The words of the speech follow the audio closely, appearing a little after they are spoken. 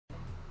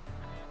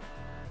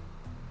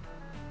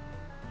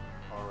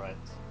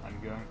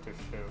going to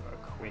show a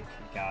quick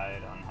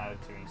guide on how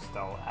to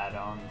install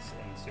add-ons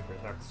in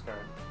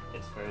SuperTuxKart.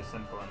 It's very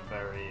simple and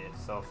very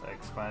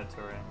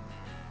self-explanatory,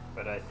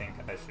 but I think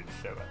I should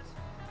show it.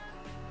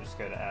 Just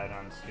go to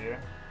add-ons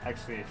here.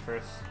 Actually,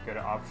 first go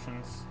to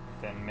options,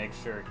 then make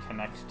sure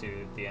connect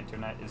to the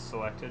internet is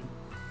selected.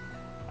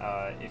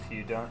 If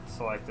you don't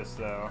select this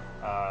though,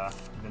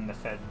 then the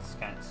feds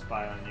can't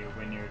spy on you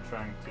when you're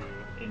trying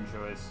to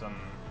enjoy some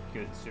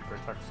good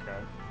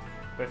SuperTuxKart.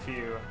 But if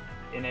you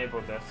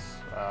enable this,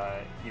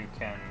 you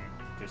can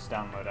just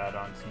download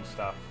add-ons and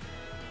stuff.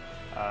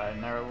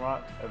 And there are a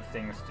lot of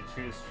things to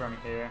choose from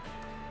here.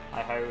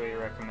 I highly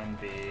recommend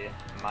the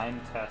Mind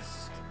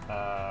Test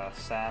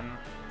Sam.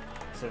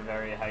 It's a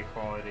very high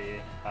quality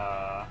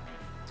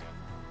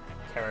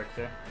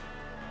character.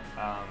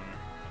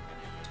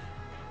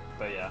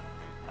 But yeah,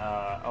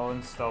 I'll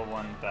install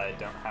one that I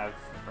don't have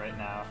right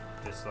now,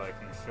 just so I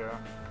can show.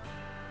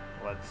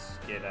 Let's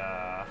get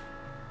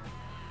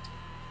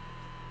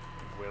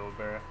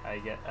Wilbur.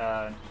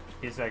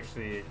 He's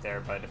actually there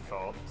by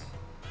default.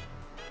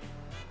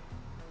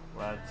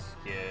 Let's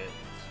get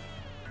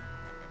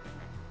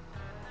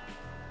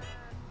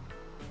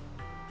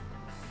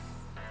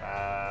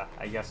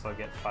I guess I'll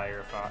get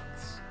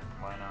Firefox.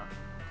 Why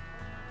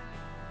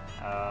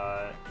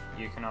not?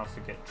 You can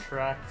also get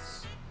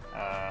tracks.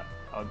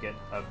 I'll get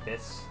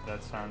Abyss.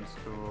 That sounds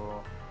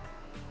cool.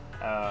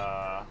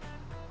 I'll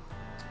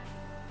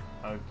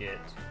get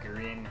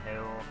Green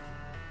Hill.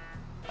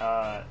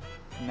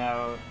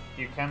 Now,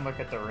 you can look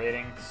at the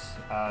ratings.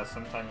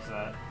 Sometimes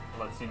that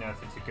lets you know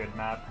if it's a good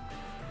map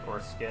or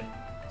skin.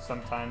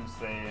 Sometimes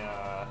they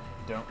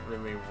don't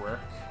really work.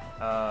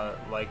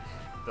 Like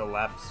the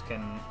laps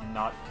can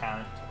not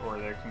count, or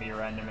there can be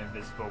random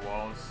invisible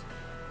walls.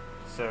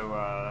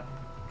 So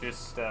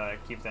just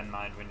keep that in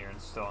mind when you're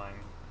installing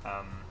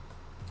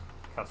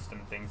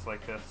custom things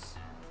like this.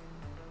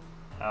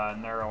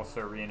 And there are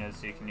also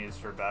arenas you can use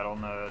for battle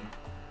mode.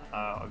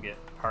 I'll get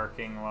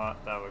parking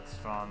lot, that looks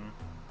fun.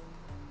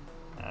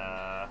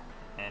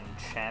 And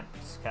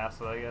Champ's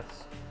Castle, I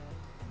guess.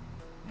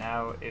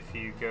 Now, if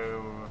you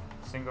go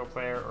single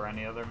player or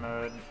any other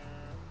mode,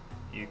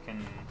 you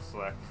can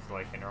select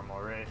like a normal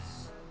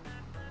race.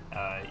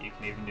 You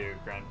can even do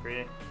a Grand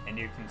Prix, and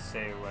you can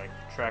say like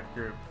track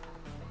group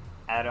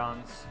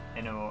add-ons,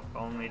 and it will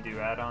only do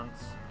add-ons.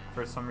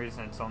 For some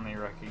reason, it's only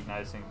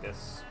recognizing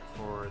this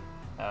for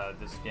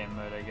this game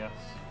mode, I guess.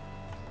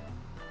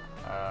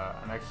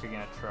 I'm actually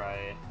gonna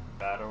try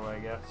battle, I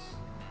guess.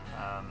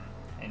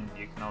 And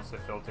you can also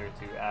filter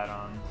to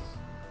add-ons.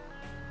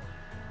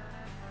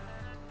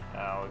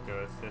 I'll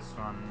go with this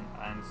one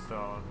I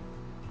installed.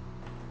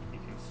 You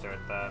can start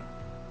that.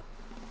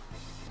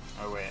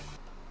 Oh wait,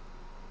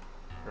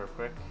 real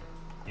quick.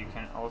 You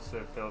can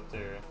also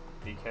filter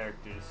the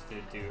characters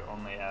to do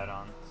only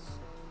add-ons.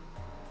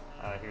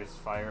 Here's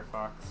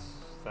Firefox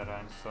that I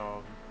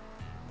installed.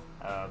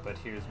 But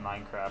here's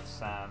Minecraft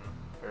Sam,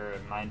 or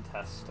Mind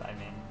Test, I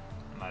mean,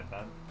 my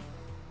bad.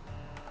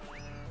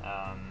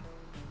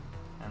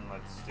 And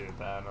let's do a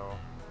battle.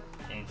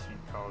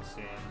 Ancient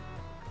Coliseum.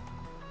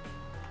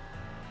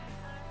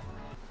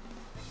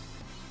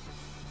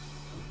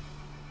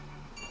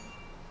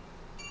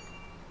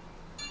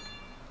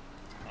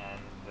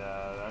 And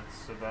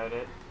that's about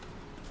it.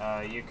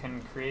 You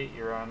can create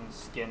your own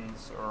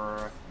skins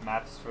or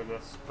maps for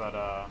this, but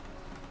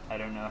I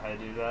don't know how to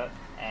do that,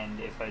 and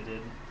if I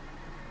did,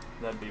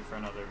 that'd be for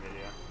another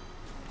video.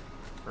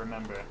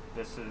 Remember,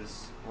 this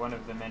is one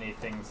of the many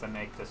things that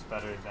make this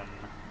better than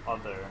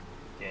other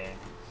games.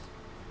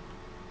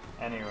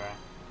 Anyway,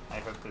 I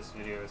hope this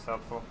video is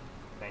helpful.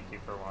 Thank you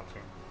for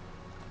watching.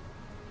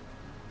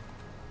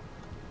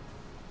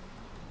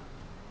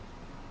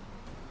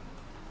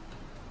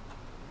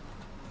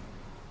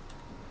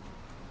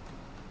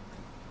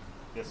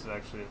 This is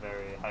actually a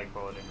very high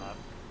quality map.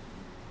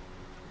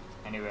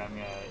 Anyway, I'm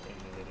gonna end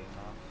the video now.